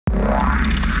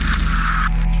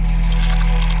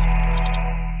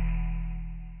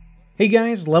Hey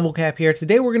guys, LevelCap here.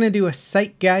 Today we're going to do a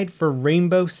sight guide for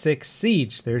Rainbow Six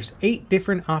Siege. There's 8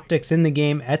 different optics in the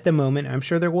game at the moment. I'm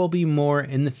sure there will be more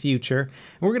in the future.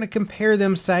 And we're going to compare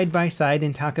them side by side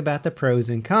and talk about the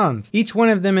pros and cons. Each one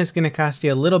of them is going to cost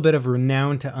you a little bit of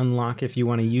renown to unlock if you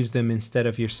want to use them instead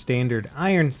of your standard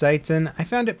iron sights, and I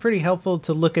found it pretty helpful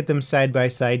to look at them side by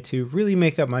side to really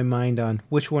make up my mind on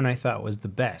which one I thought was the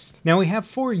best. Now we have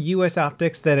 4 US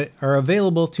optics that are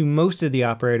available to most of the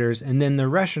operators, and then the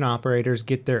Russian operators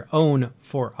get their own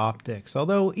 4 optics,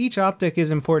 although each optic is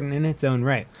important in its own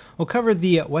right. We'll cover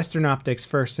the Western optics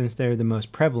first since they're the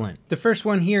most prevalent. The first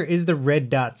one here is the red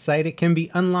dot sight. It can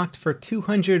be unlocked for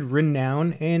 200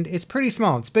 renown, and it's pretty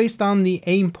small. It's based on the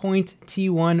Aimpoint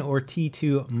T1 or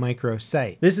T2 micro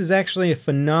sight. This is actually a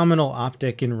phenomenal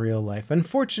optic in real life.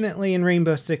 Unfortunately, in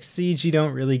Rainbow Six Siege, you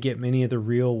don't really get many of the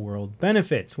real world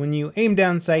benefits. When you aim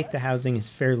down sight, the housing is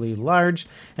fairly large,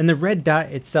 and the red dot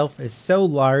itself is so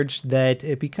large that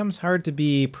it becomes hard to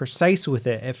be precise with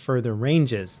it at further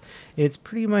ranges. It's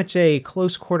pretty much a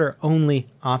close quarter only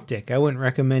optic. I wouldn't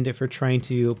recommend it for trying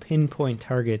to pinpoint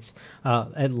targets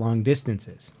at long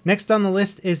distances. Next on the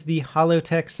list is the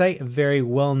Holotech sight, a very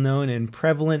well known and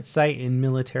prevalent sight in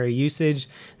military usage.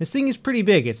 This thing is pretty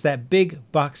big. It's that big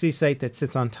boxy sight that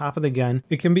sits on top of the gun.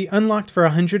 It can be unlocked for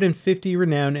 150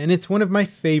 renown, and it's one of my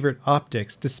favorite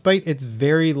optics. Despite its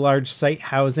very large sight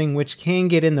housing, which can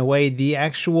get in the way, the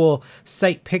actual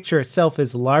sight picture itself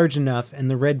is large enough and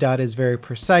the red dot is very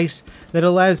precise that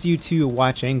allows you to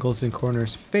watch angles and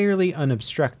corners fairly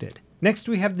unobstructed. Next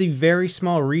we have the very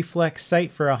small reflex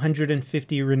sight for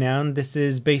 150 renown. This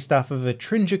is based off of a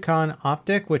Trinjicon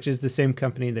optic, which is the same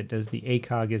company that does the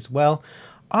ACOG as well.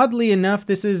 Oddly enough,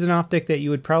 this is an optic that you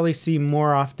would probably see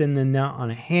more often than not on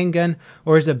a handgun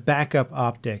or as a backup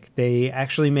optic. They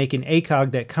actually make an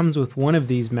ACOG that comes with one of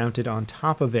these mounted on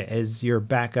top of it as your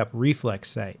backup reflex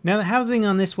sight. Now the housing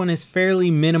on this one is fairly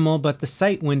minimal, but the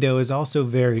sight window is also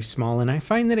very small, and I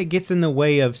find that it gets in the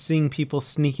way of seeing people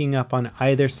sneaking up on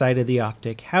either side of the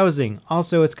optic housing.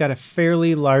 Also, it's got a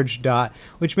fairly large dot,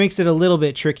 which makes it a little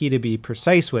bit tricky to be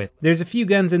precise with. There's a few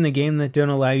guns in the game that don't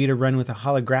allow you to run with a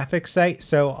holographic sight,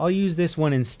 so I'll use this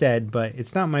one instead, but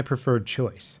it's not my preferred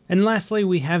choice. And lastly,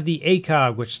 we have the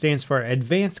ACOG, which stands for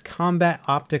Advanced Combat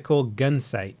Optical Gun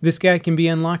Sight. This guy can be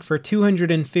unlocked for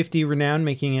 250 renown,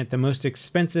 making it the most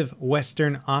expensive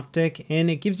Western optic,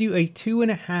 and it gives you a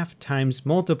 2.5 times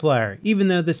multiplier, even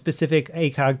though the specific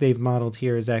ACOG they've modeled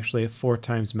here is actually a 4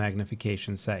 times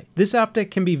magnification sight. This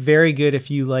optic can be very good if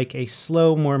you like a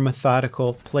slow, more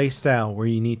methodical playstyle where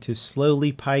you need to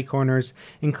slowly pie corners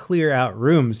and clear out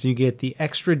rooms. You get the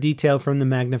extra detail from the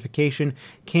magnification,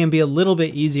 can be a little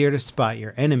bit easier to spot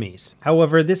your enemies.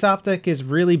 However, this optic is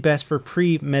really best for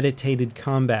premeditated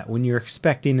combat when you're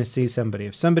expecting to see somebody.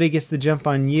 If somebody gets the jump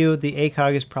on you, the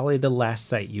ACOG is probably the last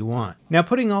sight you want. Now,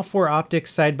 putting all 4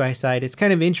 optics side by side, it's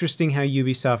kind of interesting how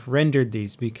Ubisoft rendered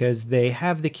these, because they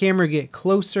have the camera get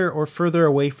closer or further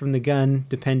away from the gun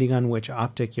depending on which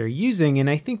optic you're using, and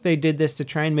I think they did this to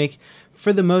try and make,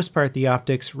 for the most part, the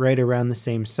optics right around the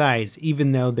same size,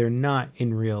 even though they're not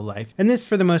in real life. And this,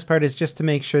 for the most part, is just to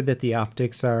make sure that the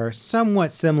optics are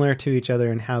somewhat similar to each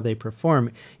other in how they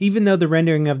perform, even though the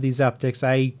rendering of these optics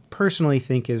I personally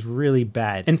think is really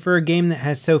bad. And for a game that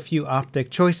has so few optic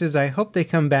choices, I hope they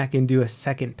come back and do a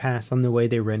second pass on the way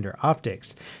they render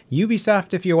optics.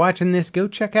 Ubisoft, if you're watching this, go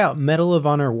check out Medal of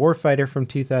Honor Warfighter from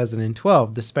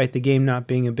 2012. Despite the game not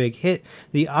being a big hit,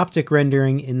 the optic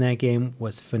rendering in that game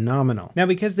was phenomenal. Now,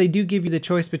 because they do give you the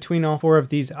choice between all 4 of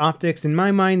these optics, in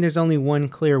my mind there's only one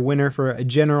clear winner for a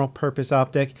general purpose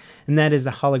optic, and that is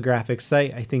the holographic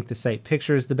sight. I think the sight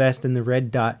picture is the best and the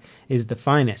red dot is the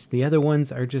finest. The other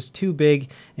ones are just too big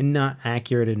and not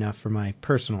accurate enough for my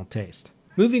personal taste.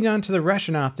 Moving on to the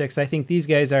Russian optics, I think these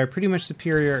guys are pretty much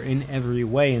superior in every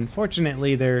way.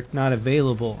 Unfortunately, they're not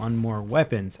available on more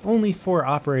weapons. Only 4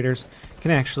 operators can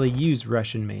actually use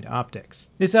Russian-made optics.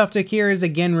 This optic here is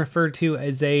again referred to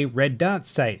as a red dot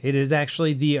sight. It is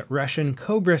actually the Russian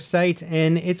Cobra sight,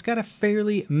 and it's got a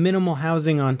fairly minimal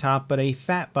housing on top, but a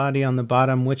fat body on the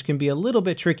bottom, which can be a little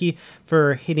bit tricky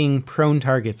for hitting prone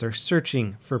targets or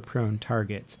searching for prone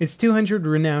targets. It's 200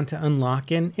 renown to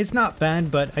unlock, and it's not bad,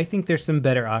 but I think there's some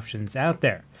better options out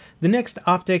there. The next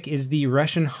optic is the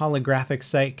Russian holographic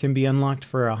sight, can be unlocked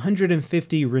for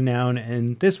 150 renown,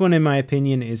 and this one in my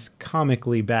opinion is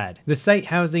comically bad. The sight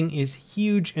housing is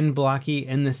huge and blocky,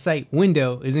 and the sight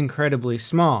window is incredibly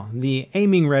small. The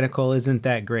aiming reticle isn't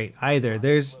that great either.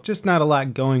 There's just not a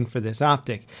lot going for this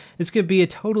optic. This could be a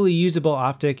totally usable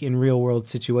optic in real world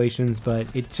situations, but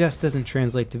it just doesn't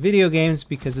translate to video games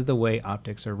because of the way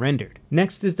optics are rendered.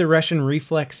 Next is the Russian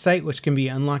reflex sight, which can be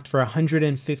unlocked for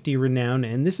 150 renown,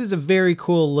 and this is a very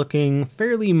cool looking,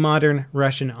 fairly modern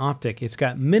Russian optic. It's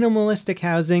got minimalistic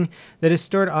housing that is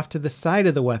stored off to the side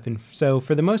of the weapon, so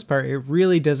for the most part it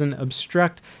really doesn't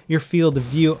obstruct your field of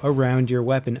view around your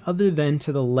weapon, other than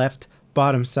to the left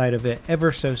bottom side of it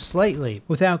ever so slightly.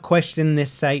 Without question,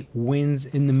 this sight wins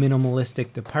in the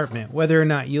minimalistic department. Whether or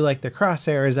not you like the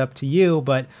crosshair is up to you,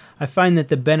 but I find that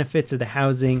the benefits of the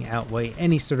housing outweigh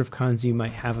any sort of cons you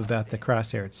might have about the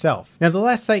crosshair itself. Now the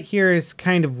last sight here is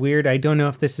kind of weird. I don't know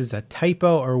if this is a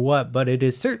typo or what, but it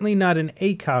is certainly not an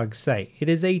ACOG sight. It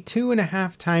is a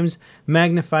 2.5 times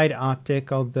magnified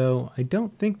optic, although I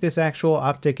don't think this actual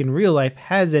optic in real life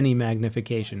has any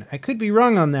magnification. I could be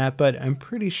wrong on that, but I'm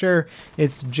pretty sure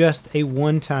it's just a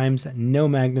 1 times no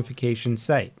magnification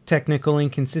sight. Technical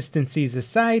inconsistencies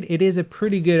aside, it is a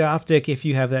pretty good optic if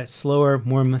you have that slower,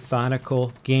 more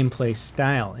methodical gameplay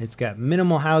style. It's got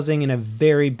minimal housing and a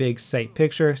very big sight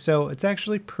picture, so it's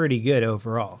actually pretty good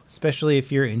overall, especially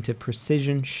if you're into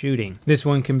precision shooting. This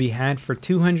one can be had for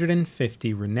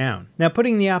 250 renown. Now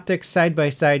putting the optics side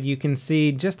by side, you can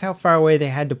see just how far away they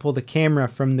had to pull the camera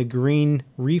from the green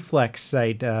reflex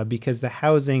sight because the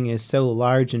housing is so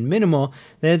large and minimal.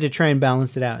 They had to try and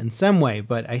balance it out in some way,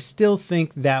 but I still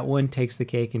think that one takes the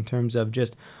cake in terms of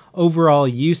just overall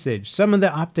usage. Some of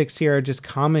the optics here are just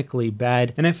comically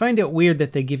bad, and I find it weird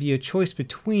that they give you a choice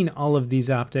between all of these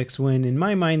optics when in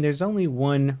my mind there's only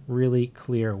one really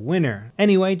clear winner.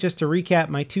 Anyway, just to recap,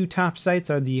 my 2 top sights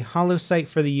are the holo sight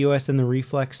for the US and the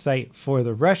reflex sight for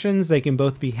the Russians. They can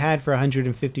both be had for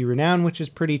 150 renown, which is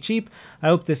pretty cheap. I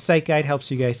hope this sight guide helps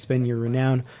you guys spend your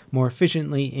renown more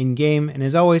efficiently in game, and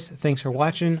as always, thanks for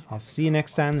watching. I'll see you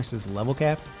next time. This is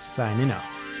LevelCap signing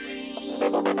off.